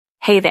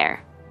Hey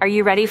there, are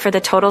you ready for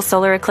the total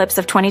solar eclipse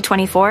of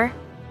 2024?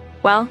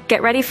 Well,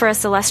 get ready for a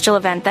celestial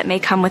event that may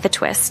come with a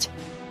twist.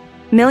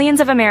 Millions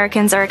of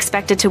Americans are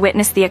expected to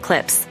witness the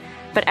eclipse,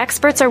 but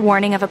experts are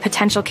warning of a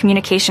potential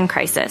communication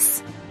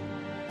crisis.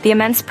 The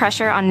immense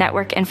pressure on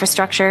network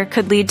infrastructure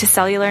could lead to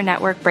cellular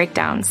network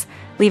breakdowns,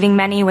 leaving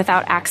many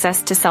without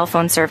access to cell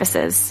phone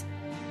services.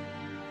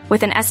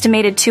 With an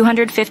estimated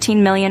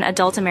 215 million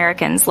adult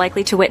Americans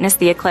likely to witness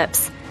the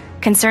eclipse,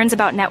 concerns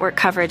about network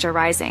coverage are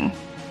rising.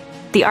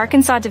 The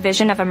Arkansas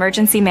Division of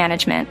Emergency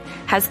Management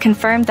has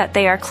confirmed that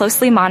they are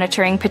closely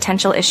monitoring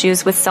potential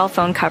issues with cell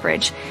phone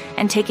coverage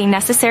and taking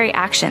necessary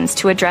actions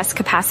to address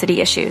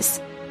capacity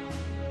issues.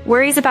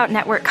 Worries about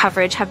network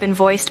coverage have been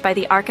voiced by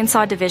the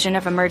Arkansas Division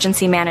of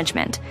Emergency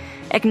Management,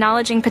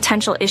 acknowledging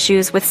potential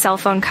issues with cell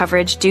phone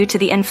coverage due to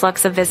the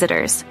influx of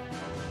visitors.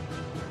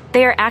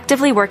 They are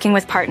actively working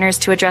with partners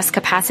to address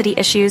capacity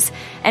issues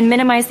and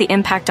minimize the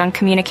impact on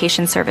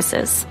communication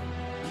services.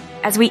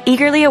 As we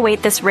eagerly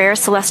await this rare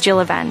celestial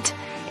event,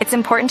 it's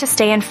important to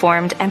stay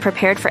informed and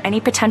prepared for any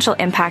potential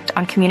impact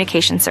on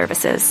communication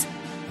services.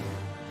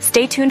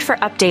 Stay tuned for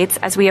updates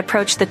as we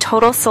approach the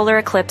total solar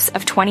eclipse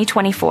of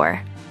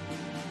 2024.